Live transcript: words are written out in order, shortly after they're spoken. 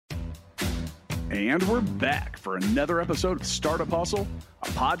And we're back for another episode of Startup Hustle, a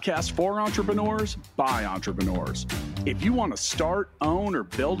podcast for entrepreneurs by entrepreneurs. If you want to start, own, or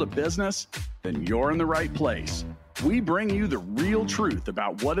build a business, then you're in the right place. We bring you the real truth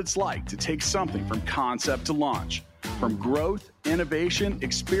about what it's like to take something from concept to launch. From growth, innovation,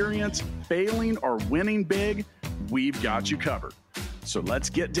 experience, failing, or winning big, we've got you covered. So let's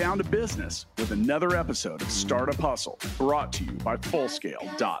get down to business with another episode of Startup Hustle, brought to you by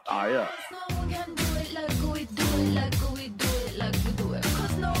Fullscale.io.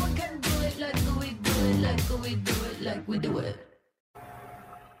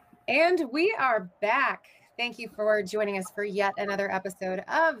 And we are back. Thank you for joining us for yet another episode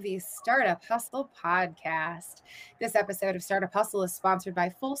of the Startup Hustle podcast. This episode of Startup Hustle is sponsored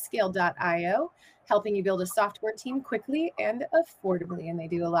by Fullscale.io, helping you build a software team quickly and affordably. And they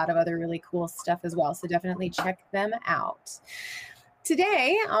do a lot of other really cool stuff as well. So definitely check them out.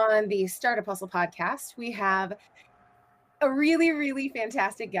 Today on the Startup Hustle podcast, we have a really, really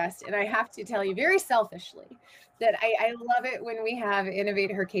fantastic guest. And I have to tell you very selfishly that I love it when we have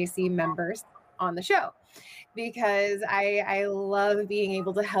Innovate Her KC members on the show, because I love being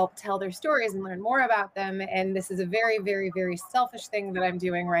able to help tell their stories and learn more about them. And this is a very, very, very selfish thing that I'm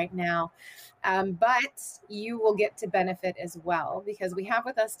doing right now. But you will get to benefit as well, because we have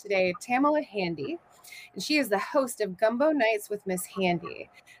with us today Tamala Handy, and she is the host of Gumbo Nights with Miss Handy.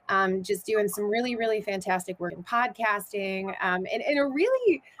 Just doing some really, really fantastic work in podcasting, and a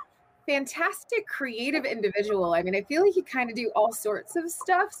really fantastic creative individual. I mean, I feel like you kind of do all sorts of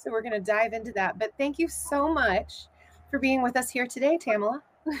stuff, so we're going to dive into that. But thank you so much for being with us here today, Tamala.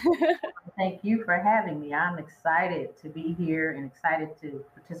 Thank you for having me. I'm excited to be here and excited to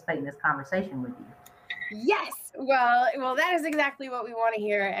participate in this conversation with you. Yes. Well, that is exactly what we want to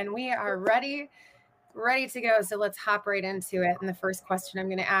hear, and we are ready to go. So let's hop right into it. And the first question I'm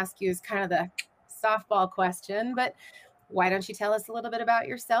going to ask you is kind of the softball question, but why don't you tell us a little bit about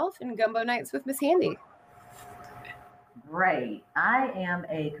yourself and Gumbo Nights with Miss Handy? Great. I am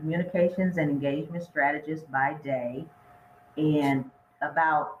a communications and engagement strategist by day. And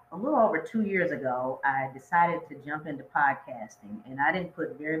about a little over 2 years ago, I decided to jump into podcasting, and I didn't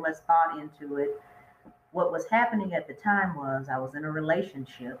put very much thought into it. What was happening at the time was I was in a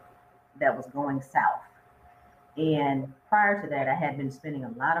relationship that was going south. And prior to that, I had been spending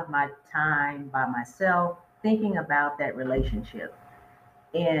a lot of my time by myself thinking about that relationship,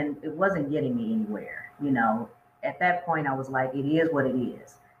 and it wasn't getting me anywhere. At that point I was like, it is what it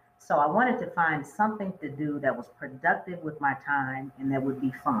is. So I wanted to find something to do that was productive with my time and that would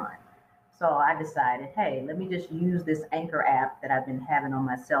be fun. So I decided, hey, let me just use this Anchor app that I've been having on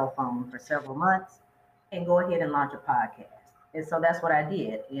my cell phone for several months and go ahead and launch a podcast. And so that's what I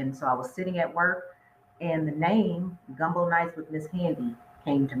did. And so I was sitting at work, and the name Gumbo Nights with Miss Handy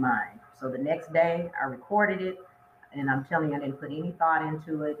came to mind. So the next day I recorded it, and I'm telling you, I didn't put any thought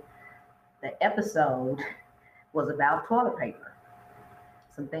into it. The episode was about toilet paper.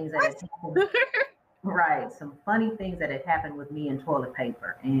 Some things that had happened, right? Some funny things that had happened with me and toilet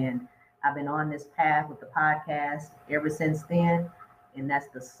paper. And I've been on this path with the podcast ever since then. And that's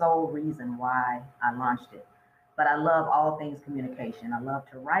the sole reason why I launched it. But I love all things communication. I love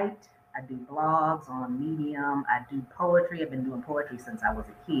to write. I do blogs on Medium. I do poetry. I've been doing poetry since I was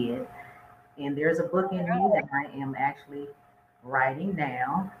a kid. And there's a book in me that I am actually writing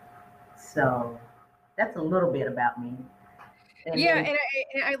now. So that's a little bit about me. And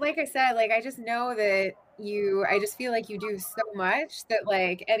I like I said, I just know that I just feel like you do so much that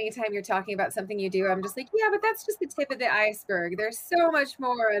anytime you're talking about something you do, I'm just like, yeah, but that's just the tip of the iceberg. There's so much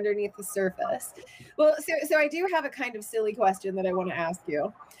more underneath the surface. Well, so I do have a kind of silly question that I want to ask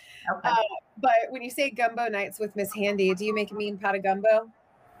you. Okay. But when you say Gumbo Nights with Miss Handy, do you make a mean pot of gumbo?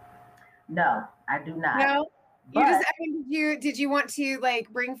 No, I do not. No? But did you want to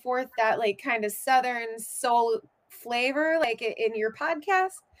bring forth that kind of Southern soul flavor in your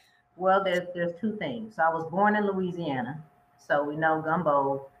podcast? Well, there's two things. So I was born in Louisiana, so we know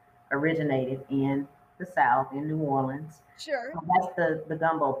gumbo originated in the South, in New Orleans. Sure. So that's the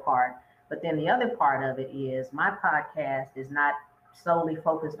gumbo part. But then the other part of it is my podcast is not solely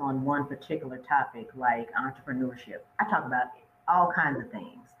focused on one particular topic like entrepreneurship. I talk about all kinds of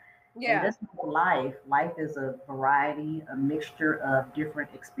things. Yeah. And this is life is a variety, a mixture of different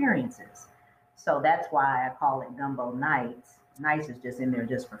experiences. So that's why I call it Gumbo Nights. Nights is just in there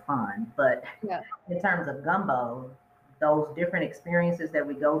just for fun. But in terms of gumbo, those different experiences that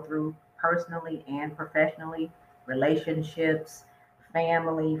we go through personally and professionally, relationships,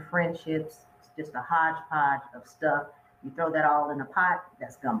 family, friendships, it's just a hodgepodge of stuff. You throw that all in a pot,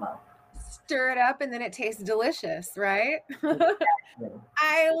 that's gumbo. stir it up and then it tastes delicious, right? Exactly.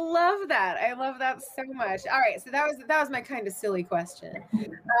 I love that. I love that so much. All right, so that was my kind of silly question.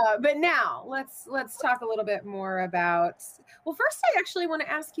 But now let's talk a little bit more about. Well, first, I actually want to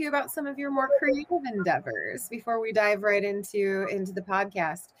ask you about some of your more creative endeavors before we dive right into the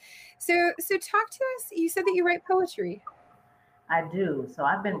podcast. So talk to us. You said that you write poetry. I do. So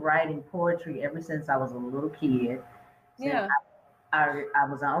I've been writing poetry ever since I was a little kid. Since Yeah. I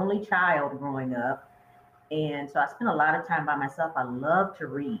was an only child growing up. And so I spent a lot of time by myself. I love to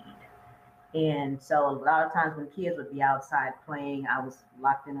read. And so a lot of times when kids would be outside playing, I was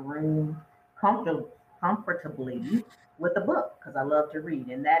locked in a room comfortably with a book because I love to read.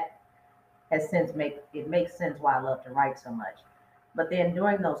 And that has since makes sense why I love to write so much. But then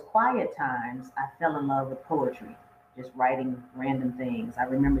during those quiet times, I fell in love with poetry, just writing random things. I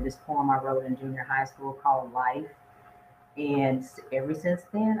remember this poem I wrote in junior high school called Life. And ever since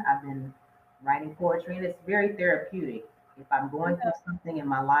then, I've been writing poetry, and it's very therapeutic. If I'm going through something in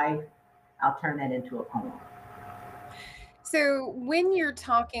my life, I'll turn that into a poem. So when you're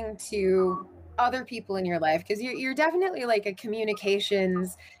talking to other people in your life, because you're definitely like a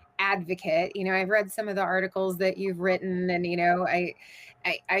communications advocate, I've read some of the articles that you've written, and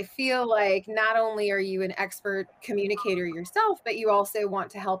I feel like not only are you an expert communicator yourself, but you also want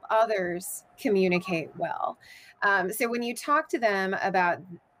to help others communicate well. So when you talk to them about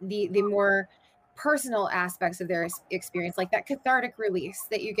the more personal aspects of their experience, like that cathartic release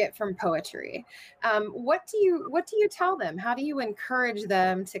that you get from poetry, what do you tell them? How do you encourage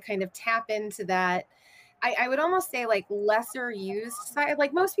them to kind of tap into that? I would almost say like lesser used side.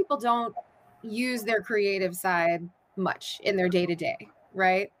 Like most people don't use their creative side much in their day to day,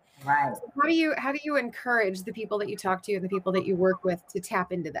 right? Right. So how do you encourage the people that you talk to and the people that you work with to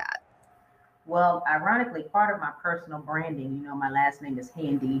tap into that? Well, ironically, part of my personal branding, my last name is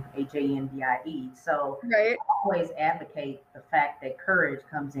Handie, Handie. So Right. I always advocate the fact that courage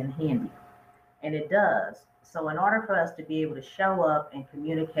comes in handy, and it does. So in order for us to be able to show up and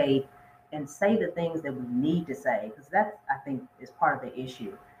communicate and say the things that we need to say, because that I think is part of the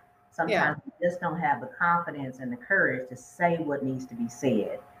issue. Yeah. Sometimes we just don't have the confidence and the courage to say what needs to be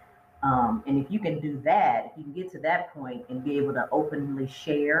said. And if you can do that, if you can get to that point and be able to openly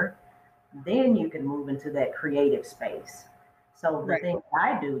share, then you can move into that creative space. So the Right. thing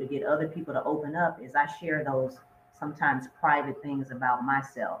I do to get other people to open up is I share those sometimes private things about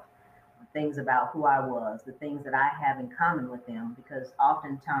myself, things about who I was, the things that I have in common with them, because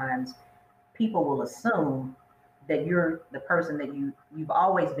oftentimes people will assume that you're the person that you've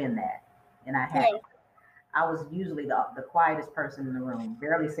always been that. And I Yeah. had I was usually the quietest person in the room,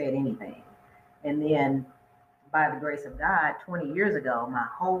 barely said anything. And then by the grace of God, 20 years ago, my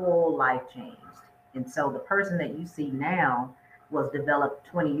whole life changed. And so the person that you see now was developed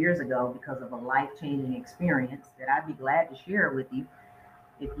 20 years ago because of a life changing experience that I'd be glad to share with you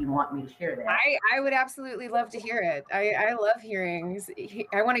if you want me to share that. I would absolutely love to hear it. I love hearing.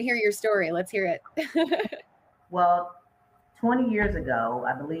 I want to hear your story. Let's hear it. Well, 20 years ago,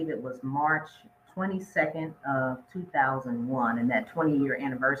 I believe it was March 22nd of 2001, and that 20-year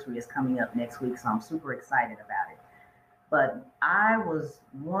anniversary is coming up next week, so I'm super excited about it. But I was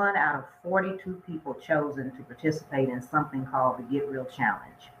one out of 42 people chosen to participate in something called the Get Real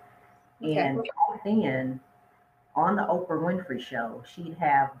Challenge. Okay. And back then, on the Oprah Winfrey Show, she'd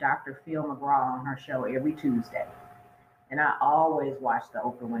have Dr. Phil McGraw on her show every Tuesday. And I always watched the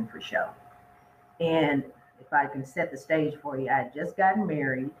Oprah Winfrey Show. And if I can set the stage for you, I had just gotten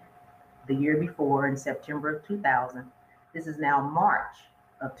married the year before in September of 2000. This is now March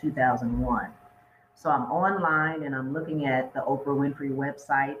of 2001. So I'm online and I'm looking at the Oprah Winfrey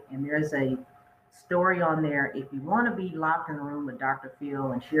website, and there's a story on there. If you want to be locked in a room with Dr.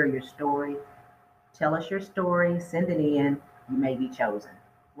 Phil and share your story, tell us your story, send it in, you may be chosen.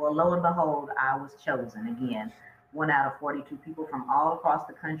 Well, lo and behold, I was chosen again, one out of 42 people from all across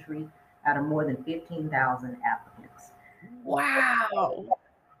the country out of more than 15,000 applicants. Wow.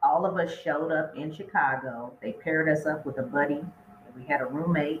 All of us showed up in Chicago. They paired us up with a buddy. We had a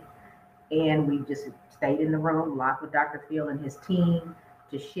roommate, and we just stayed in the room, locked with Dr. Phil and his team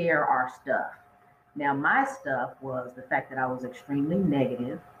to share our stuff. Now, my stuff was the fact that I was extremely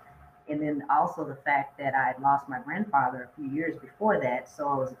negative, and then also the fact that I had lost my grandfather a few years before that. So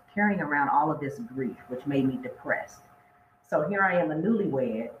I was carrying around all of this grief, which made me depressed. So here I am, a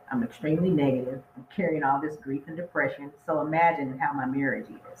newlywed. I'm extremely negative. I'm carrying all this grief and depression. So imagine how my marriage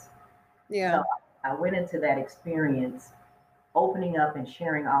is. Yeah. So I went into that experience, opening up and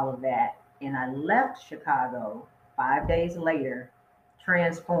sharing all of that. And I left Chicago 5 days later,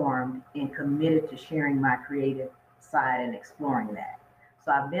 transformed and committed to sharing my creative side and exploring that.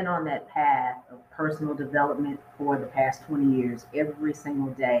 So I've been on that path of personal development for the past 20 years, every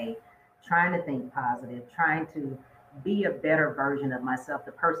single day, trying to think positive, trying to be a better version of myself,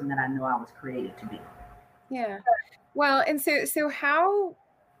 the person that I know I was created to be. Yeah. Well, and so how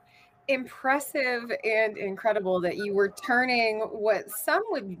impressive and incredible that you were turning what some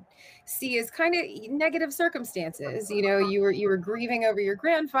would see as kind of negative circumstances. You were grieving over your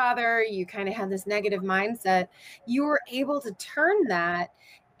grandfather, you kind of had this negative mindset. You were able to turn that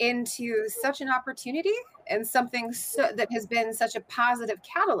into such an opportunity and something that has been such a positive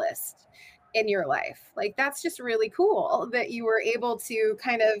catalyst in your life. Like, that's just really cool that you were able to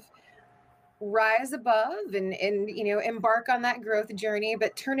kind of rise above and embark on that growth journey,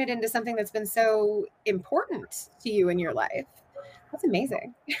 but turn it into something that's been so important to you in your life. That's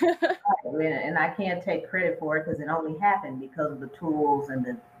amazing. And I can't take credit for it because it only happened because of the tools and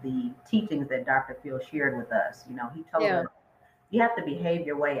the teachings that Dr. Phil shared with us. He told Yeah. us you have to behave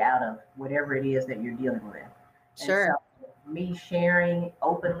your way out of whatever it is that you're dealing with. Sure. And so me sharing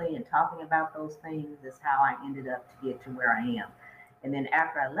openly and talking about those things is how I ended up to get to where I am. And then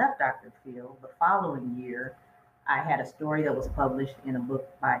after I left Dr. Phil, the following year, I had a story that was published in a book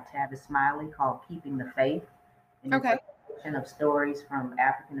by Tavis Smiley called Keeping the Faith. And Okay. it's a collection of stories from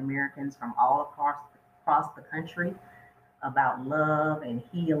African Americans from all across the country about love and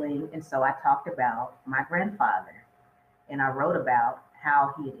healing. And so I talked about my grandfather, and I wrote about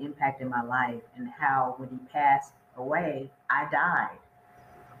how he had impacted my life and how when he passed away, I died.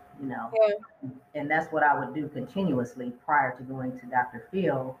 Yeah. And that's what I would do continuously prior to going to Dr.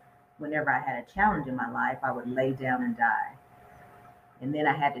 Phil. Whenever I had a challenge in my life, I would lay down and die. And then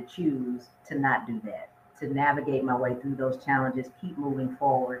I had to choose to not do that, to navigate my way through those challenges, keep moving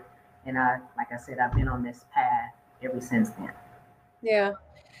forward. And like I said, I've been on this path ever since then. Yeah.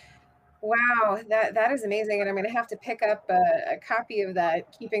 Wow, that is amazing. And I'm going to have to pick up a copy of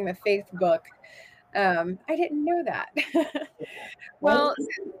that Keeping the Faith book. I didn't know that. Well,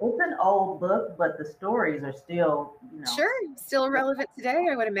 it's an old book, but the stories are still, sure, still relevant today,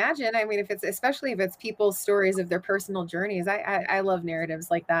 I would imagine. I mean, especially if it's people's stories of their personal journeys. I love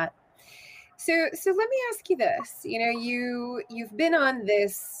narratives like that. So let me ask you this. You've been on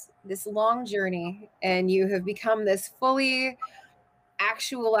this long journey, and you have become this fully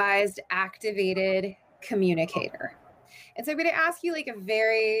actualized, activated communicator. And so I'm going to ask you like a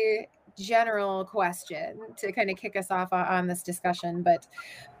very general question to kind of kick us off on this discussion, but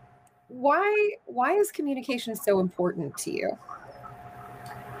why is communication so important to you?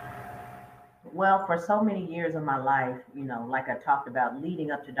 Well, for so many years of my life, like I talked about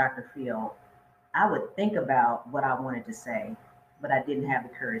leading up to Dr. Phil, I would think about what I wanted to say, but I didn't have the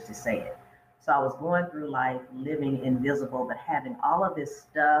courage to say it. So I was going through life living invisible, but having all of this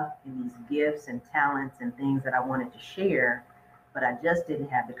stuff and these gifts and talents and things that I wanted to share, but I just didn't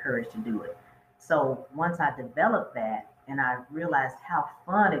have the courage to do it. So once I developed that and I realized how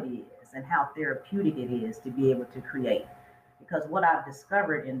fun it is and how therapeutic it is to be able to create, because what I've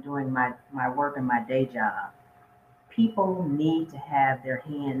discovered in doing my work and my day job, people need to have their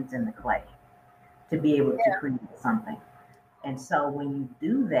hands in the clay to be able to create something. And so when you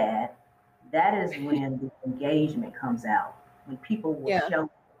do that, that is when the engagement comes out. When people will show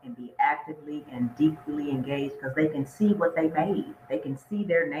and be actively and deeply engaged because they can see what they made. They can see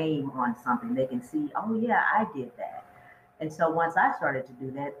their name on something. They can see, oh yeah, I did that. And so once I started to do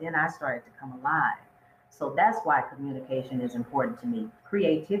that, then I started to come alive. So that's why communication is important to me.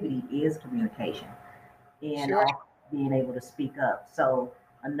 Creativity is communication and also being able to speak up. So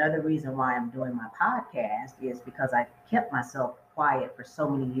another reason why I'm doing my podcast is because I kept myself quiet for so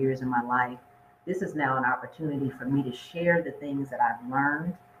many years in my life. This is now an opportunity for me to share the things that I've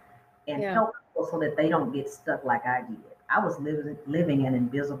learned and help people so that they don't get stuck like I did. I was living an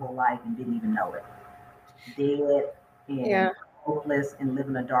invisible life and didn't even know it. Dead and hopeless and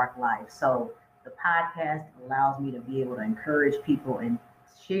living a dark life. So the podcast allows me to be able to encourage people and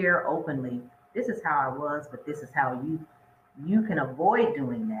share openly, this is how I was, but this is how you can avoid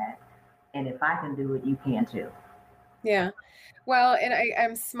doing that. And if I can do it, you can too. Yeah. Well, and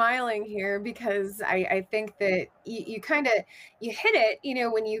I'm smiling here because I think that you hit it,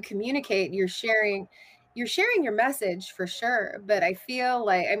 when you communicate, you're sharing your message for sure. But I feel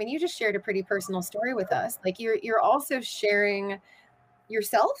like, I mean, you just shared a pretty personal story with us. Like you're also sharing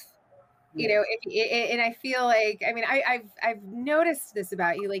yourself, and I feel like, I mean, I've noticed this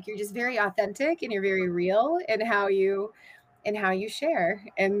about you. Like you're just very authentic and you're very real in how you share.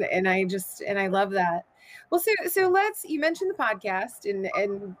 And I love that. Well, so you mentioned the podcast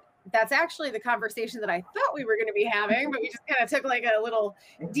and that's actually the conversation that I thought we were going to be having, but we just kind of took like a little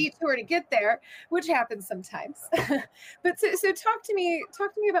detour to get there, which happens sometimes. But so talk to me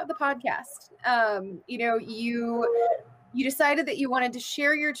about the podcast. You decided that you wanted to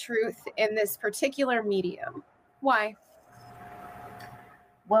share your truth in this particular medium. Why?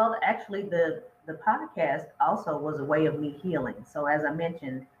 Well, actually, the podcast also was a way of me healing. So as I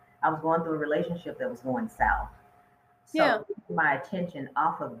mentioned, I was going through a relationship that was going south. So my attention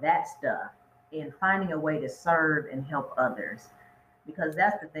off of that stuff and finding a way to serve and help others, because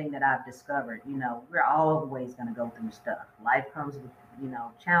that's the thing that I've discovered. We're always going to go through stuff. Life comes with,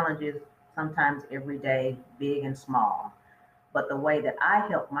 challenges, sometimes every day, big and small. But the way that I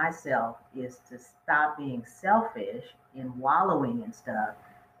help myself is to stop being selfish and wallowing in stuff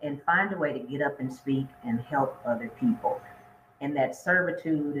and find a way to get up and speak and help other people. And that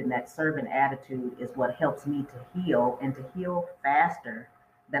servitude and that servant attitude is what helps me to heal, and to heal faster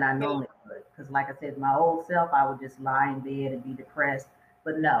than I normally would. Because like I said, my old self, I would just lie in bed and be depressed.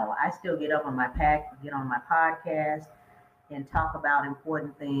 But no, I still get up on get on my podcast and talk about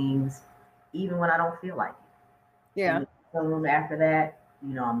important things, even when I don't feel like it. Yeah. And after that,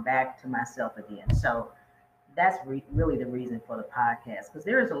 I'm back to myself again. So that's really the reason for the podcast, because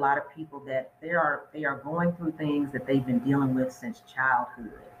there is a lot of people that they are going through things that they've been dealing with since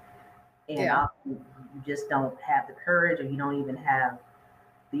childhood, and often you just don't have the courage, or you don't even have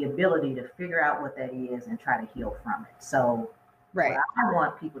the ability to figure out what that is and try to heal from it. So what I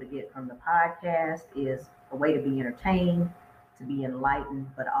want people to get from the podcast is a way to be entertained, to be enlightened,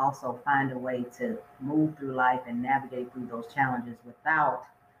 but also find a way to move through life and navigate through those challenges without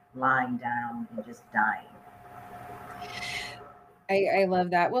lying down and just dying. I love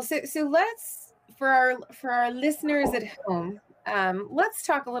that. Well, so let's, for our listeners at home, let's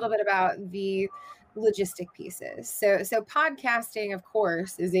talk a little bit about the logistic pieces. So podcasting, of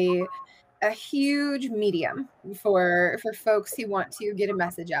course, is a huge medium for folks who want to get a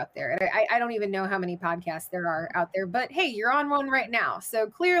message out there. I don't even know how many podcasts there are out there, but hey, you're on one right now. So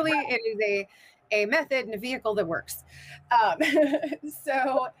clearly it is a method and a vehicle that works.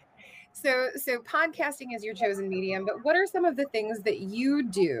 So podcasting is your chosen medium, but what are some of the things that you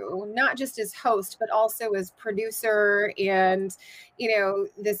do, not just as host, but also as producer and,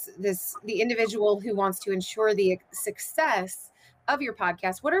 the individual who wants to ensure the success of your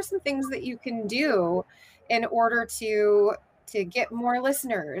podcast? What are some things that you can do in order to get more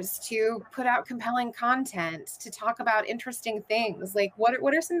listeners, to put out compelling content, to talk about interesting things? Like what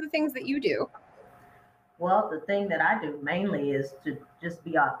are some of the things that you do? Well, the thing that I do mainly is to just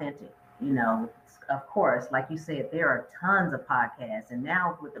be authentic. Of course, like you said, there are tons of podcasts, and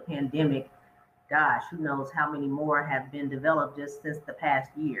now with the pandemic, gosh, who knows how many more have been developed just since the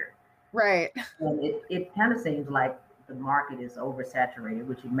past year. Right. And it kind of seems like the market is oversaturated,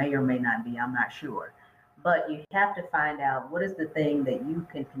 which it may or may not be, I'm not sure. But you have to find out what is the thing that you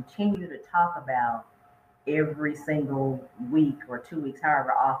can continue to talk about every single week or 2 weeks,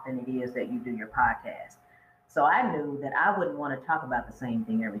 however often it is that you do your podcast. So I knew that I wouldn't want to talk about the same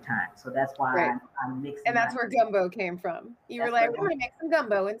thing every time. So that's why I'm mixing. And that's where gumbo came from. You were like, I'm going to make some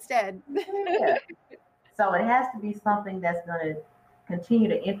gumbo instead. Yeah. So it has to be something that's going to continue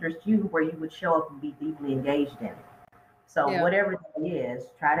to interest you, where you would show up and be deeply engaged in it. So whatever it is,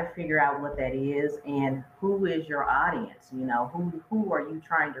 try to figure out what that is and who is your audience. Who are you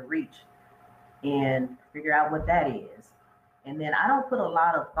trying to reach, and figure out what that is. And then I don't put a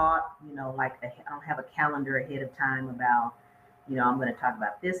lot of thought, I don't have a calendar ahead of time about, I'm going to talk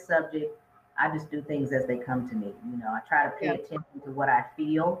about this subject. I just do things as they come to me. I try to pay attention to what I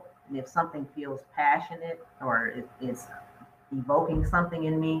feel. And if something feels passionate or it's evoking something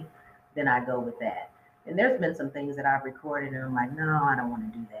in me, then I go with that. And there's been some things that I've recorded and I'm like, no, I don't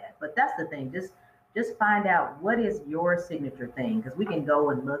want to do that. But that's the thing. Just find out what is your signature thing, because we can go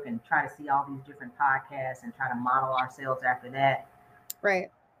and look and try to see all these different podcasts and try to model ourselves after that. Right.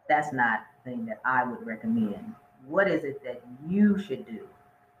 That's not the thing that I would recommend. What is it that you should do?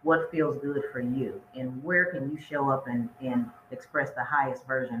 What feels good for you? And where can you show up and express the highest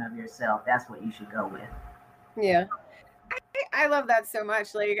version of yourself? That's what you should go with. Yeah. I love that so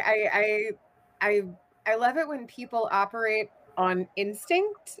much. Like I love it when people operate on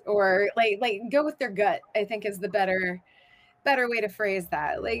instinct, or like go with their gut, I think is the better way to phrase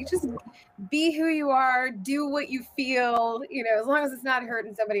that. Like, just be who you are, do what you feel, as long as it's not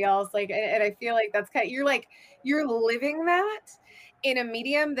hurting somebody else. Like, and I feel like that's you're living that in a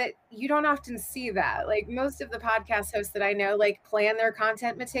medium that you don't often see that. Like, most of the podcast hosts that I know, plan their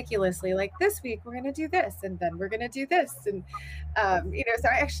content meticulously. Like, this week we're going to do this, and then we're going to do this. And, so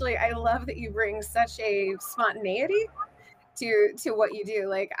I love that you bring such a spontaneity to what you do.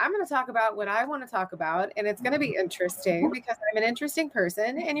 Like, I'm going to talk about what I want to talk about, and it's going to be interesting because I'm an interesting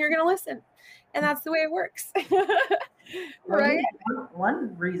person, and you're going to listen, and that's the way it works. Right?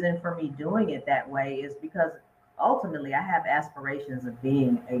 One reason for me doing it that way is because ultimately I have aspirations of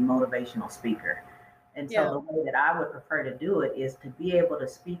being a motivational speaker. And so the way that I would prefer to do it is to be able to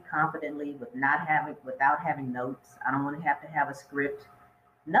speak confidently without having notes. I don't want to have a script.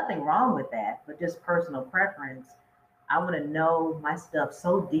 Nothing wrong with that, but just personal preference. I want to know my stuff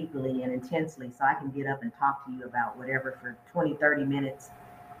so deeply and intensely so I can get up and talk to you about whatever for 20, 30 minutes.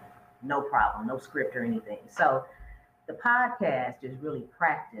 No problem, no script or anything. So the podcast is really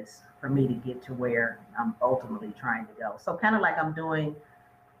practice for me to get to where I'm ultimately trying to go. So kind of like I'm doing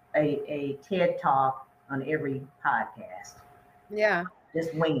a TED Talk on every podcast. Yeah.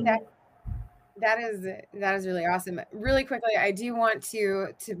 Just winging it. That is really awesome. Really quickly, I do want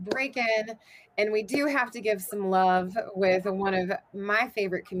to break in, and we do have to give some love with one of my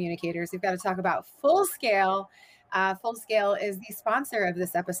favorite communicators. We've got to talk about Full Scale. Full Scale is the sponsor of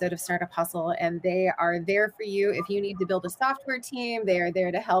this episode of Startup Hustle, and they are there for you if you need to build a software team. They are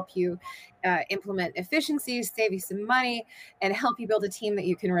there to help you implement efficiencies, save you some money, and help you build a team that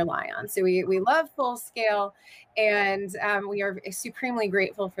you can rely on. So we love Full Scale, and we are supremely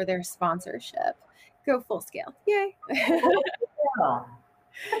grateful for their sponsorship. Go Full Scale. Yay.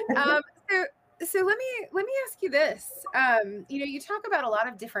 So let me ask you this. You talk about a lot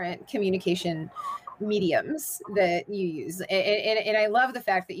of different communication mediums that you use, and I love the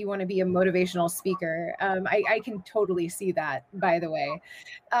fact that you want to be a motivational speaker. I can totally see that, by the way.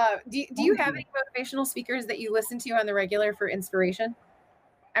 Do you have any motivational speakers that you listen to on the regular for inspiration?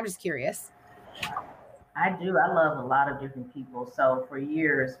 I'm just curious. I do. I love a lot of different people. So for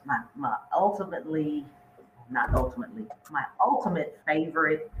years, my ultimate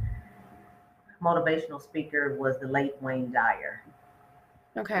favorite motivational speaker was the late Wayne Dyer.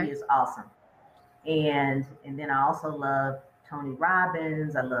 Okay. He is awesome. And then I also love Tony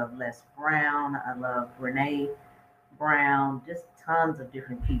Robbins. I love Les Brown. I love Brene Brown. Just tons of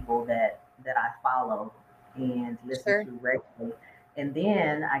different people that I follow and listen to regularly. And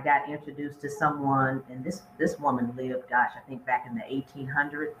then I got introduced to someone, and this woman lived, I think back in the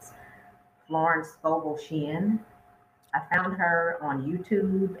 1800s, Florence Scovel Shinn. I found her on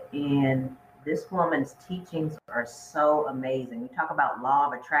YouTube, and this woman's teachings are so amazing. We talk about law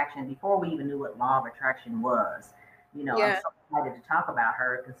of attraction before we even knew what law of attraction was. I'm so excited to talk about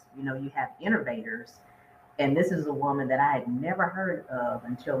her because, you have innovators. And this is a woman that I had never heard of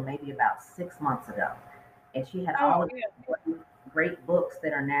until maybe about 6 months ago. And she had all of these great books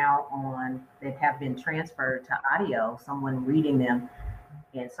that have been transferred to audio, someone reading them.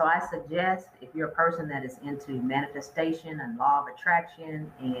 And so I suggest if you're a person that is into manifestation and law of attraction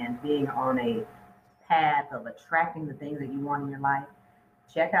and being on a path of attracting the things that you want in your life,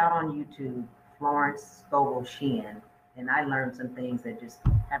 check out on YouTube Florence Scovel Shinn. And I learned some things that just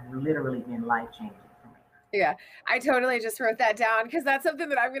have literally been life-changing for me. Yeah, I totally just wrote that down because that's something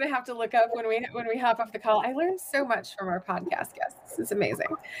that I'm going to have to look up when we hop off the call. I learned so much from our podcast guests. It's amazing.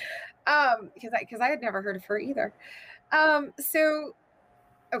 Because I had never heard of her either.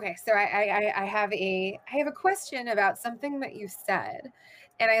 Okay, so I have a question about something that you said,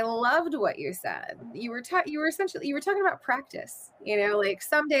 and I loved what you said. You were talking about practice. Like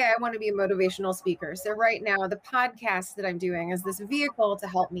someday I want to be a motivational speaker. So right now the podcast that I'm doing is this vehicle to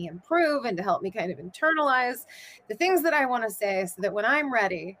help me improve and to help me kind of internalize the things that I want to say, so that when I'm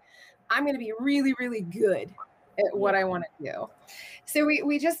ready, I'm going to be really, really good at what I want to do. So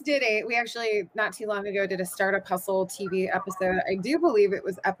we actually not too long ago did a Startup Hustle TV episode. I do believe it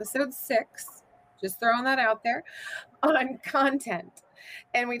was episode 6, just throwing that out there, on content.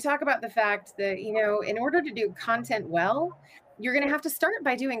 And we talk about the fact that, in order to do content well, you're going to have to start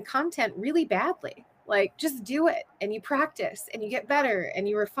by doing content really badly. Like, just do it, and you practice, and you get better, and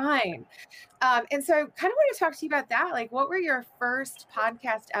you refine. And so I kind of want to talk to you about that. Like, what were your first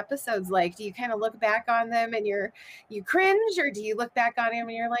podcast episodes like? Do you kind of look back on them and you cringe, or do you look back on them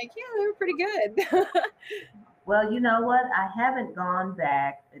and you're like, yeah, they were pretty good? Well, you know what? I haven't gone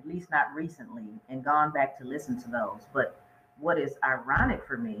back, at least not recently, and gone back to listen to those. But what is ironic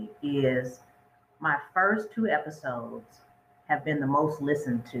for me is my first 2 episodes have been the most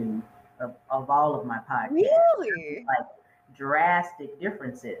listened to of all of my podcasts. Really? Like drastic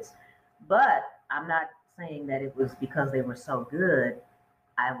differences. But I'm not saying that it was because they were so good.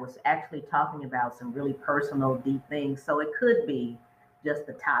 I was actually talking about some really personal, deep things. So it could be just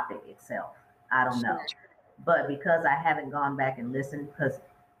the topic itself. I don't know. But because I haven't gone back and listened, because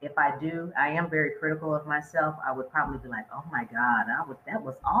if I do, I am very critical of myself. I would probably be like, oh my God, that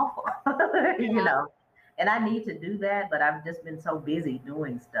was awful. And I need to do that, but I've just been so busy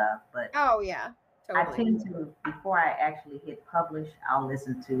doing stuff. But Oh yeah, I totally. tend to, before I actually hit publish, I'll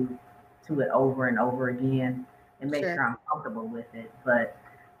listen to it over and over again and make Sure. sure I'm comfortable with it. But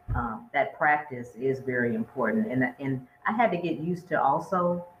that practice is very important, and I had to get used to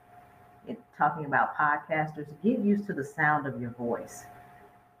also talking about podcasters. Get used to the sound of your voice,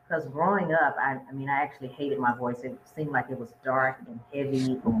 because growing up, I mean, I actually hated my voice. It seemed like it was dark and heavy.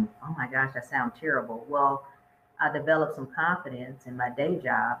 And, oh my gosh, I sound terrible. Well, I developed some confidence in my day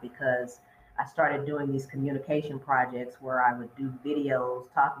job because I started doing these communication projects where I would do videos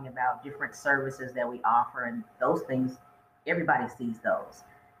talking about different services that we offer, and those things, everybody sees those.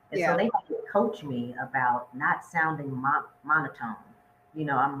 And so Yeah. they had to coach me about not sounding monotone.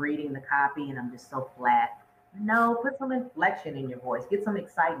 I'm reading the copy and I'm just so flat. No, put some inflection in your voice, get some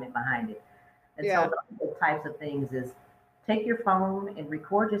excitement behind it. And Yeah. so those types of things is take your phone and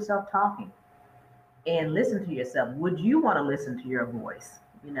record yourself talking and listen to yourself. Would you want to listen to your voice?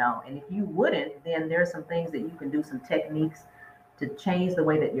 And if you wouldn't, then there's some things that you can do, some techniques to change the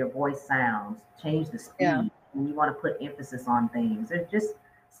way that your voice sounds, change the Yeah. speed. And you want to put emphasis on things. There's just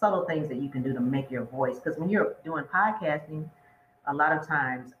subtle things that you can do to make your voice. Because when you're doing podcasting, a lot of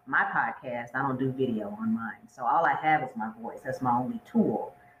times my podcast, I don't do video on mine. So all I have is my voice. That's my only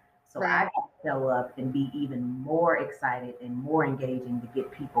tool. So I Right. can show up and be even more excited and more engaging to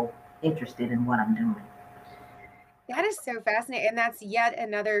get people interested in what I'm doing. That is so fascinating. And that's yet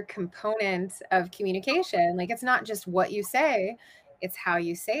another component of communication. Like it's not just what you say, it's how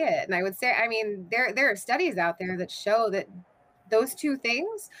you say it. And I would say, I mean, there are studies out there that show that those two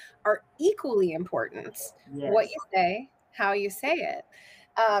things are equally important. What Yes. you say, how you say it.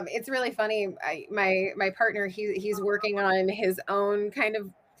 It's really funny. My partner, he's working on his own kind of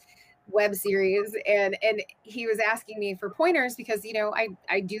web series, and he was asking me for pointers because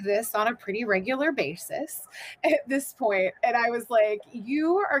I do this on a pretty regular basis at this point, and I was like,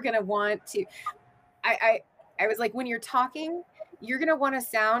 you are going to want to I was like, when you're talking, you're going to want to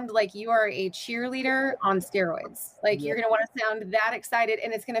sound like you are a cheerleader on steroids. Like you're Yes. going to want to sound that excited,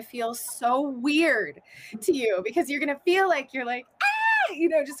 and it's going to feel so weird to you because you're going to feel like you're like,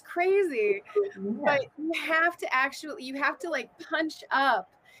 just crazy. But Yeah. you have to like punch up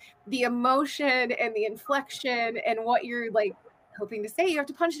the emotion and the inflection and what you're like hoping to say. You have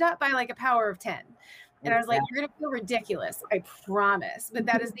to punch it up by like a power of 10. And I was like, Exactly. you're going to feel ridiculous, I promise. But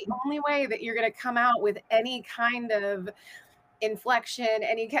that is the only way that you're going to come out with any kind of inflection,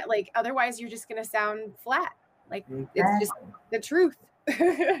 otherwise you're just going to sound flat. Like it's just Exactly. the truth.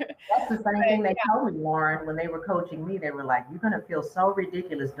 That's the same thing they Yeah, told me, Lauren, when they were coaching me. They were like, "You're gonna feel so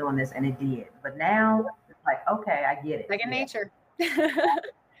ridiculous doing this," and it did. But now it's like, okay, I get it. like in Yeah. nature.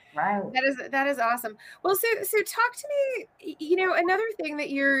 Right. That is awesome. Well, so talk to me, another thing that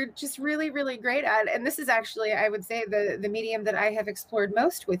you're just really, really great at, and this is actually, I would say, the medium that I have explored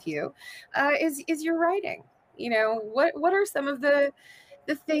most with you, is your writing. What are some of the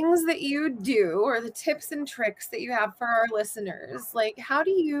things that you do or the tips and tricks that you have for our listeners? Like, how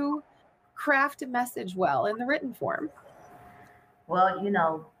do you craft a message well in the written form? Well,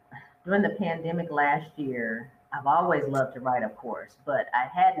 during the pandemic last year, I've always loved to write, of course, but I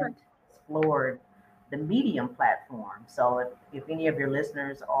Sure. hadn't explored the Medium platform. So if any of your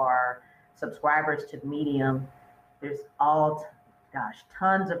listeners are subscribers to Medium, there's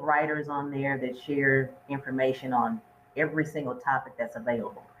tons of writers on there that share information on every single topic that's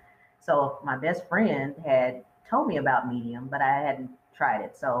available. So my best friend had told me about Medium, but I hadn't tried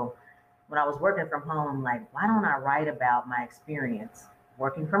it. So when I was working from home, I'm like, why don't I write about my experience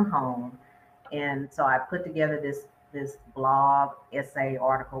working from home? And so I put together this blog, essay,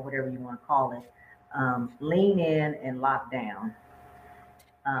 article, whatever you want to call it, Lean In and Lock Down.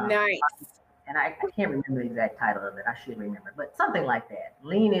 Nice. And I can't remember the exact title of it. I should remember, but something like that.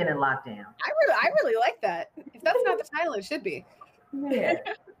 Lean In and Lock Down. I really like that. If that's not the title, it should be. Yeah,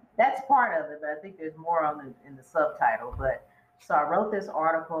 that's part of it, but I think there's more in the subtitle. But so I wrote this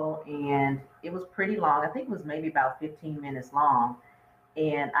article, and it was pretty long. I think it was maybe about 15 minutes long.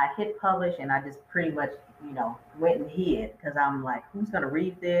 And I hit publish, and I just pretty much, went and hid because I'm like, who's going to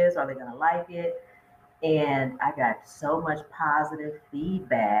read this? Are they going to like it? And I got so much positive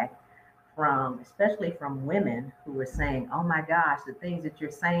feedback especially from women who were saying, oh my gosh, the things that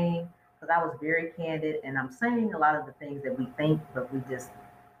you're saying, because I was very candid, and I'm saying a lot of the things that we think, but we just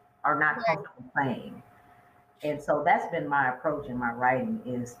are not Right. comfortable saying. And so that's been my approach in my writing,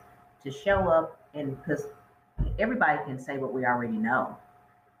 is to show up, and because everybody can say what we already know.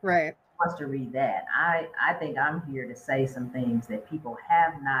 Right. Who wants to read that? I think I'm here to say some things that people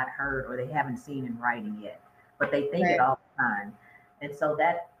have not heard or they haven't seen in writing yet, but they think it Right. all the time. And so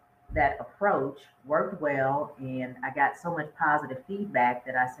that that approach worked well, and I got so much positive feedback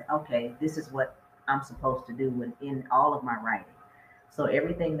that I said, okay, this is what I'm supposed to do in all of my writing. So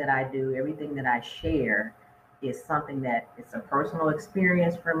everything that I do, everything that I share is something that it's a personal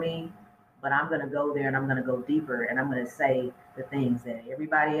experience for me, but I'm going to go there and I'm going to go deeper and I'm going to say the things that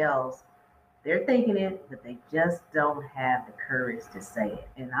everybody else, they're thinking it, but they just don't have the courage to say it.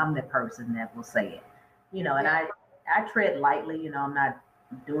 And I'm the person that will say it, and I tread lightly, I'm not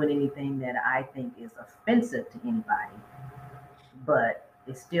doing anything that I think is offensive to anybody, but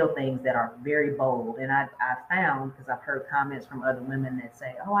it's still things that are very bold. And I found, because I've heard comments from other women that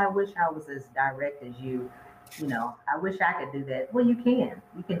say, oh, I wish I was as direct as you. I wish I could do that. Well, you can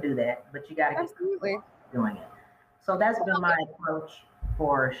do that, but you got to get doing it. So that's been my approach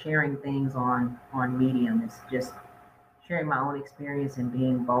for sharing things on Medium. It's just sharing my own experience and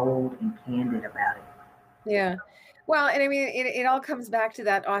being bold and candid about it. Yeah. Well, and I mean, it all comes back to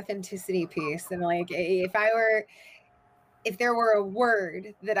that authenticity piece. And like, if there were a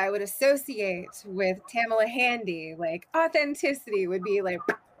word that I would associate with Tamala Handy, like authenticity would be like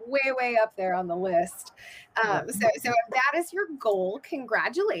way up there on the list. So if that is your goal,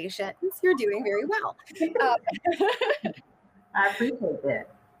 congratulations, you're doing very well. I appreciate that.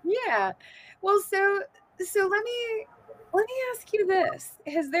 Yeah. Well, so let me ask you this.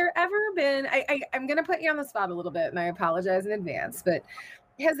 Has there ever been, I'm going to put you on the spot a little bit and I apologize in advance, but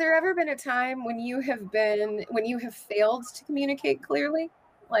has there ever been a time when you have failed to communicate clearly?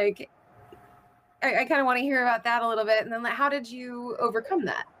 Like, I kind of want to hear about that a little bit. And then how did you overcome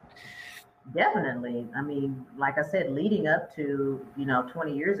that? Definitely. I mean, like I said, leading up to,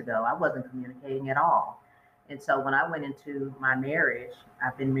 20 years ago, I wasn't communicating at all. And so when I went into my marriage,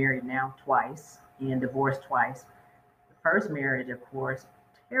 I've been married now twice and divorced twice. The first marriage, of course,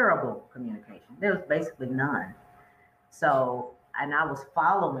 terrible communication. There was basically none. So, and I was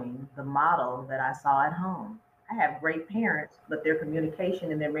following the model that I saw at home. I have great parents, but their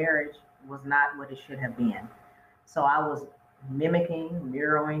communication in their marriage was not what it should have been. So I was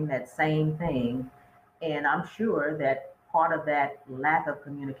mirroring that same thing. And I'm sure that part of that lack of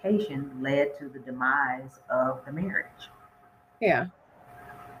communication led to the demise of the marriage. Yeah.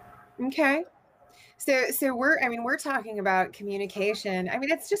 Okay. So we're talking about communication. I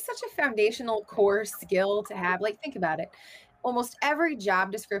mean, it's just such a foundational core skill to have. Like, think about it. Almost every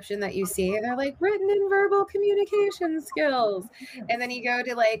job description that you see, they're like written and verbal communication skills. And then you go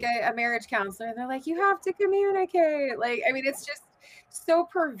to like a marriage counselor and they're like, you have to communicate. Like, I mean, it's just so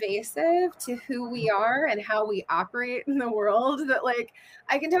pervasive to who we are and how we operate in the world that like,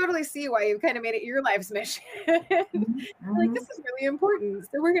 I can totally see why you've kind of made it your life's mission. Mm-hmm. Like, this is really important.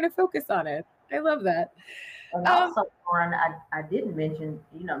 So we're going to focus on it. I love that. And also, Lauren, I didn't mention,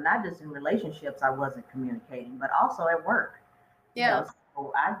 not just in relationships I wasn't communicating, but also at work. Yeah.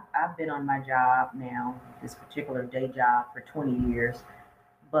 So I've been on my job now, this particular day job, for 20 years.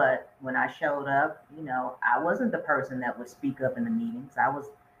 But when I showed up, I wasn't the person that would speak up in the meetings. I was,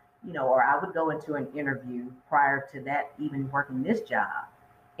 or I would go into an interview prior to that, even working this job.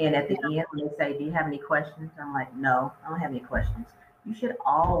 And at the end, when they say, do you have any questions? I'm like, no, I don't have any questions. You should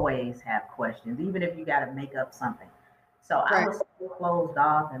always have questions, even if you got to make up something. So I was so closed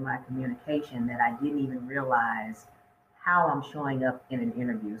off in my communication that I didn't even realize how I'm showing up in an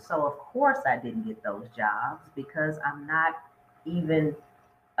interview. So of course I didn't get those jobs because I'm not even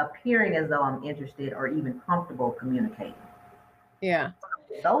appearing as though I'm interested or even comfortable communicating. Yeah.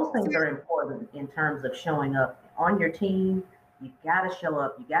 Those things are important in terms of showing up on your team. You got to show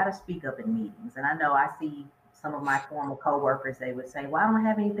up. You got to speak up in meetings. And I know I see some of my former coworkers, they would say, well, I don't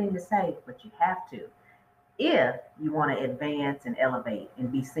have anything to say, but you have to. If you want to advance and elevate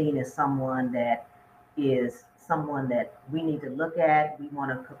and be seen as someone that is someone that we need to look at, we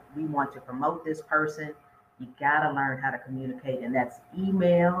want to promote this person, you got to learn how to communicate. And that's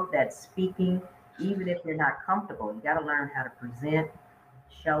email, that's speaking, even if you're not comfortable, you got to learn how to present,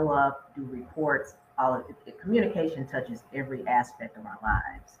 show up, do reports. All of it. Communication touches every aspect of our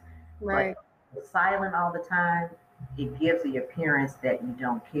lives. Right. But silent all the time, it gives the appearance that you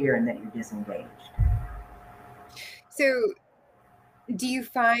don't care and that you're disengaged. So do you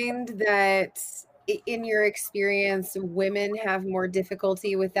find that in your experience, women have more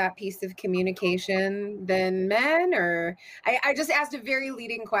difficulty with that piece of communication than men? Or I just asked a very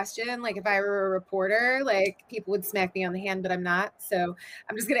leading question. Like, if I were a reporter, like, people would smack me on the hand, but I'm not. So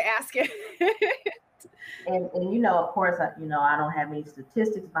I'm just going to ask it. And of course, I don't have any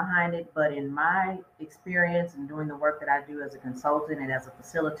statistics behind it, but in my experience and doing the work that I do as a consultant and as a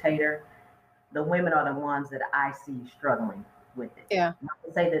facilitator, the women are the ones that I see struggling with it. Yeah. Not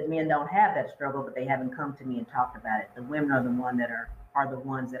to say that men don't have that struggle, but they haven't come to me and talked about it. The women are the ones that are are the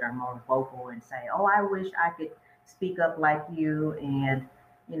ones that are more vocal and say, oh, I wish I could speak up like you. And,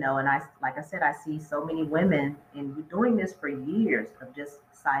 and like I said, I see so many women and doing this for years of just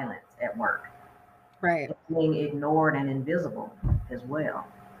silence at work, right, being ignored and invisible as well.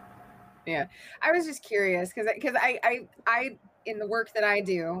 Yeah. I was just curious because I in the work that I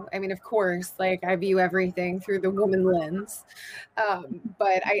do, I mean, of course, like I view everything through the woman lens.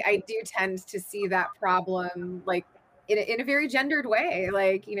 But I do tend to see that problem like in a very gendered way.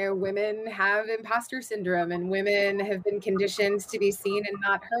 Like, women have imposter syndrome and women have been conditioned to be seen and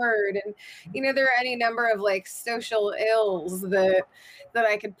not heard. And, there are any number of like social ills that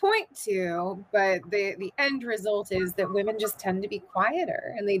I could point to, but the end result is that women just tend to be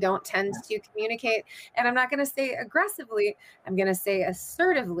quieter and they don't tend to communicate. And I'm not going to say aggressively, I'm going to say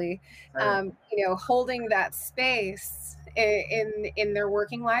assertively, holding that space in their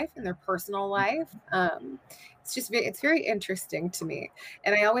working life, in their personal life. It's very interesting to me.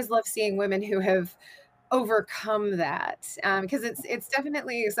 And I always love seeing women who have overcome that, because it's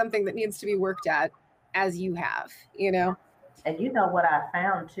definitely something that needs to be worked at, as you have, And what I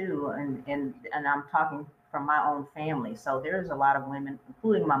found too, and I'm talking from my own family. So there's a lot of women,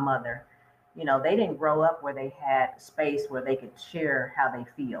 including my mother, they didn't grow up where they had space where they could share how they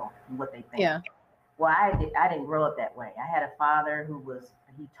feel and what they think. Yeah. Well, I didn't grow up that way. I had a father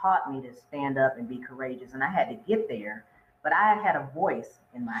he taught me to stand up and be courageous, and I had to get there, but I had a voice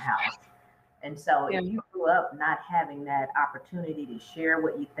in my house. And so if you grew up not having that opportunity to share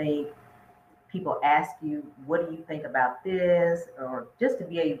what you think, people ask you, what do you think about this? Or just to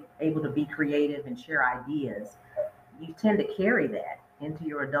be able to be creative and share ideas, you tend to carry that into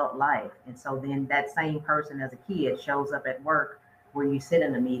your adult life. And so then that same person as a kid shows up at work where you sit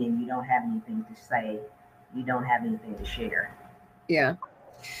in a meeting, you don't have anything to say, you don't have anything to share. Yeah.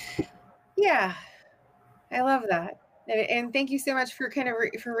 Yeah. I love that. And thank you so much for kind of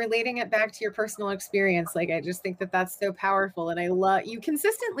for relating it back to your personal experience. Like, I just think that that's so powerful. And I love you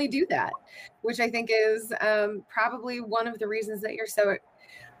consistently do that, which I think is probably one of the reasons that you're so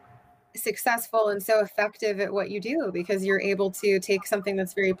successful and so effective at what you do, because you're able to take something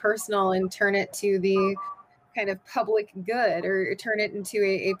that's very personal and turn it to the kind of public good, or turn it into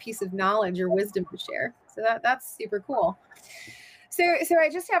a piece of knowledge or wisdom to share. So that's super cool. So I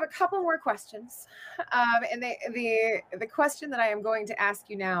just have a couple more questions. And the question that I am going to ask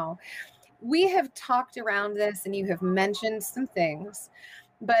you now, we have talked around this and you have mentioned some things,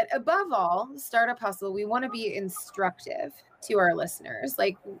 but above all, Startup Hustle, we want to be instructive to our listeners.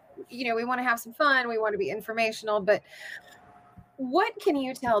 Like, we want to have some fun. We want to be informational, but what can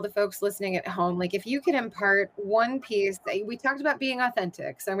you tell the folks listening at home? Like, if you could impart one piece, we talked about being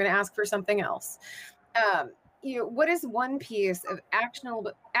authentic, so I'm going to ask for something else. What is one piece of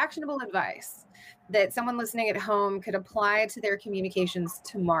actionable advice that someone listening at home could apply to their communications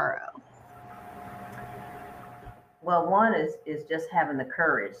tomorrow? Well, one is just having the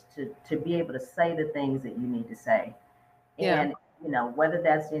courage to be able to say the things that you need to say. And, whether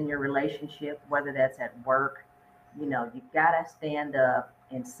that's in your relationship, whether that's at work, you got to stand up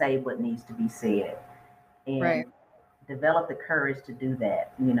and say what needs to be said. And develop the courage to do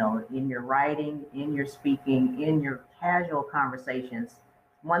that, in your writing, in your speaking, in your casual conversations.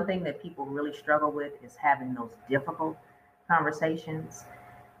 One thing that people really struggle with is having those difficult conversations.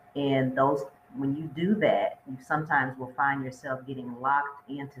 And when you do that, you sometimes will find yourself getting locked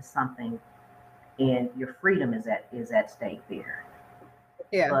into something and your freedom is at stake there.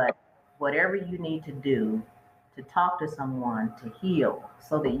 Yeah. But whatever you need to do to talk to someone to heal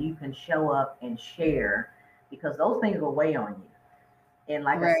so that you can show up and share, because those things will weigh on you. And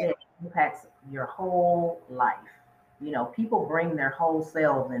like I said, it impacts your whole life. People bring their whole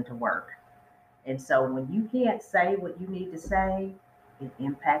selves into work. And so when you can't say what you need to say, it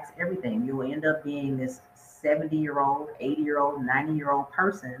impacts everything. You'll end up being this 70-year-old, 80-year-old, 90-year-old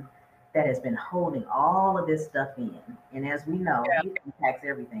person that has been holding all of this stuff in. And as we know, it impacts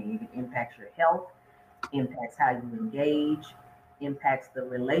everything. It impacts your health, impacts how you engage, impacts the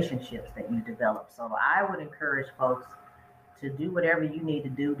relationships that you develop. So I would encourage folks to do whatever you need to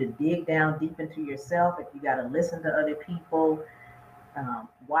do to dig down deep into yourself. If you got to listen to other people,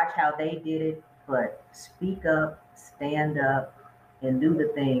 watch how they did it, but speak up, stand up, and do the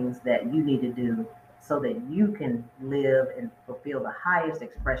things that you need to do so that you can live and fulfill the highest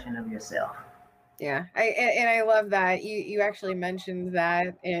expression of yourself. Yeah, I love that you actually mentioned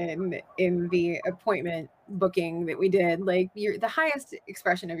that in the appointment booking that we did. Like, you're the highest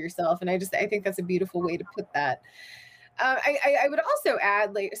expression of yourself, and I think that's a beautiful way to put that. I would also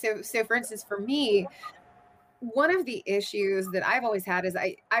add, like, so for instance, for me, one of the issues that I've always had is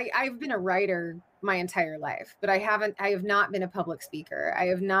I've been a writer my entire life, but I have not been a public speaker. I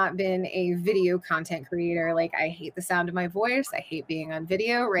have not been a video content creator. Like, I hate the sound of my voice. I hate being on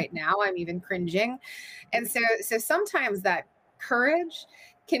video. Right now, I'm even cringing. And so sometimes that courage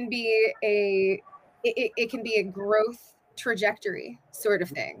can be it can be a growth trajectory sort of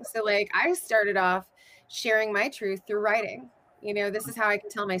thing. So like, I started off sharing my truth through writing. This is how I can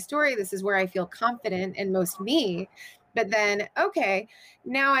tell my story. This is where I feel confident and most me. But then, okay,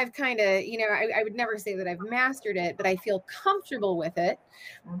 now I've kind of, I would never say that I've mastered it, but I feel comfortable with it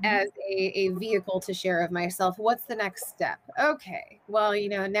as a vehicle to share of myself. What's the next step? Okay, well,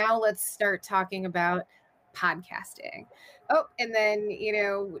 now let's start talking about podcasting. Oh, and then,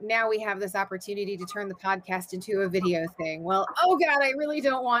 now we have this opportunity to turn the podcast into a video thing. Well, oh God, I really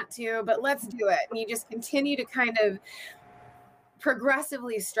don't want to, but let's do it. And you just continue to kind of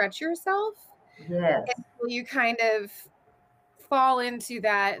progressively stretch yourself. Yes. Until you kind of fall into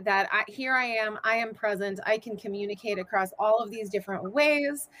that here I am present. I can communicate across all of these different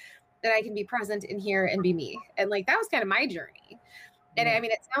ways, that I can be present in here and be me. And like, that was kind of my journey. And I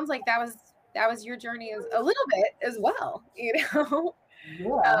mean, it sounds like that was your journey as a little bit as well, Yeah,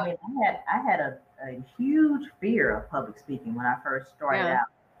 I mean, I had a huge fear of public speaking when I first started out.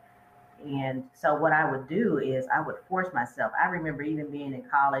 And so what I would do is I would force myself. I remember even being in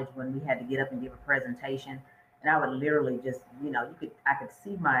college when we had to get up and give a presentation, and I would literally just, I could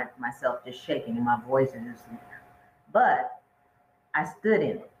see myself just shaking and my voice and just, but I stood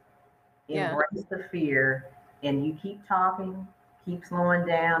in it, embraced the fear, and you keep talking, keep slowing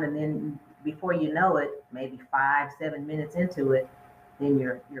down, and then before you know it, maybe 5-7 minutes into it, then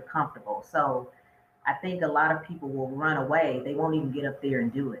you're comfortable. So I think a lot of people will run away. They won't even get up there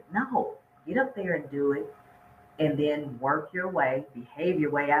and do it. No, get up there and do it, and then work your way, behave your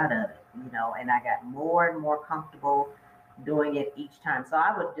way out of it, and I got more and more comfortable doing it each time. So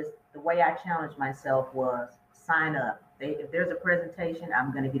I would the way I challenged myself was sign up. If there's a presentation,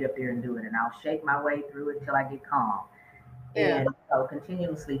 I'm going to get up there and do it, and I'll shake my way through it till I get calm. And so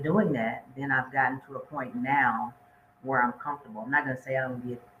continuously doing that, then I've gotten to a point now where I'm comfortable. I'm not going to say I don't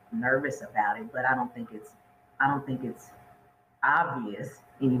get nervous about it, but I don't think it's obvious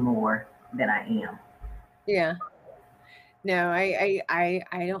anymore that I am. Yeah. No, I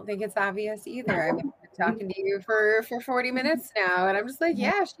don't think it's obvious either. I've been talking to you for 40 minutes now, and I'm just like,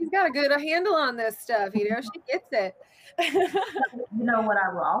 yeah, she's got a good handle on this stuff. She gets it. What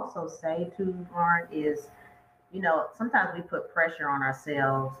I will also say too, Lauren, is, sometimes we put pressure on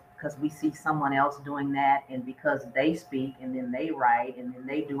ourselves because we see someone else doing that, and because they speak and then they write and then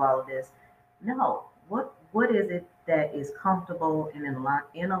they do all of this. No, what is it that is comfortable and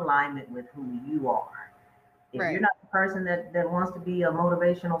in alignment with who you are? If you're not the person that wants to be a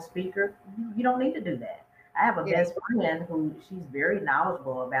motivational speaker, you don't need to do that. I have a best friend who she's very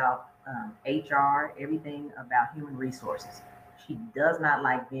knowledgeable about HR, everything about human resources. She does not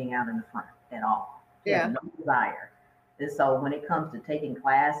like being out in the front at all. She has no desire. And so when it comes to taking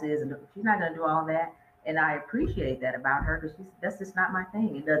classes, and she's not going to do all that. And I appreciate that about her, because that's just not my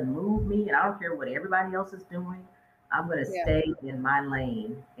thing. It doesn't move me, and I don't care what everybody else is doing. I'm going to stay in my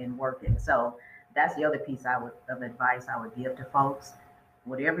lane and work it. So that's the other piece of advice I would give to folks.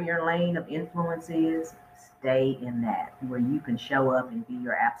 Whatever your lane of influence is, stay in that, where you can show up and be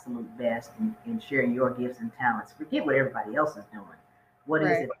your absolute best and share your gifts and talents. Forget what everybody else is doing. What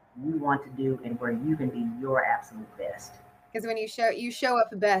is it you want to do, and where you can be your absolute best? Because when you show up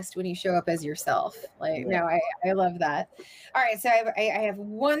best when you show up as yourself. Like, no, I love that. All right, so I have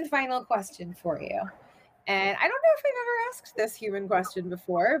one final question for you. And I don't know if I've ever asked this human question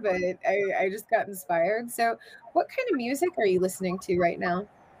before, but I just got inspired. So what kind of music are you listening to right now?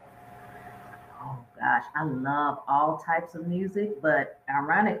 Oh gosh, I love all types of music, but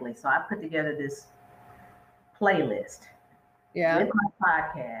ironically, so I put together this playlist. With my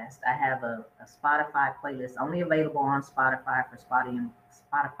podcast, I have a Spotify playlist only available on Spotify for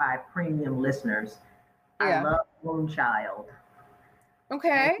Spotify premium listeners. I love Moonchild.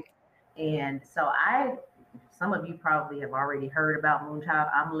 Okay. And so some of you probably have already heard about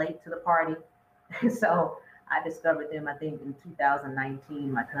Moonchild. I'm late to the party. So I discovered them, I think, in 2019.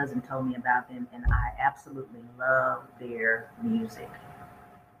 My cousin told me about them, and I absolutely love their music.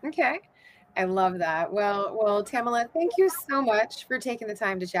 Okay. I love that. Well, Tamala, thank you so much for taking the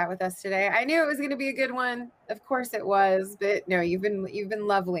time to chat with us today. I knew it was going to be a good one. Of course it was, but no, you've been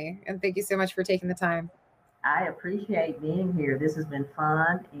lovely, and thank you so much for taking the time. I appreciate being here. This has been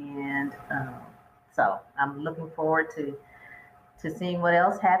fun, and so I'm looking forward to seeing what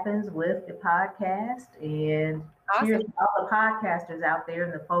else happens with the podcast. And Awesome. Cheers to all the podcasters out there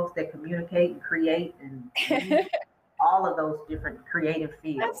and the folks that communicate and create and all of those different creative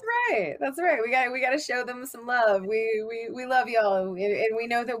fields. That's right. We got to show them some love. We love y'all, and we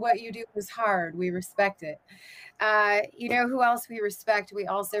know that what you do is hard. We respect it. You know who else we respect? We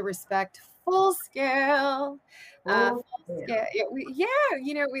also respect Full Scale. Full Scale.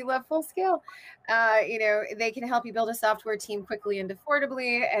 We love Full Scale. They can help you build a software team quickly and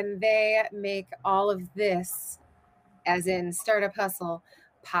affordably, and they make all of this, as in Startup Hustle,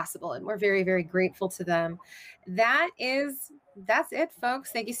 possible. And we're very, very grateful to them. That's it,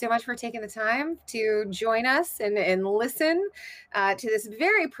 folks. Thank you so much for taking the time to join us and listen to this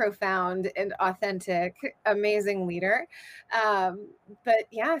very profound and authentic, amazing leader. But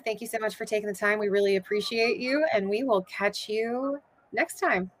yeah, thank you so much for taking the time. We really appreciate you, and we will catch you next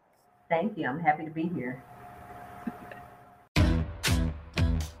time. Thank you. I'm happy to be here.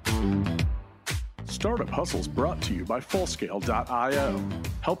 Startup Hustles brought to you by Fullscale.io,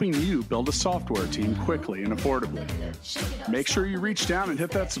 helping you build a software team quickly and affordably. Make sure you reach down and hit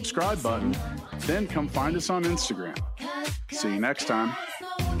that subscribe button, then come find us on Instagram. See you next time.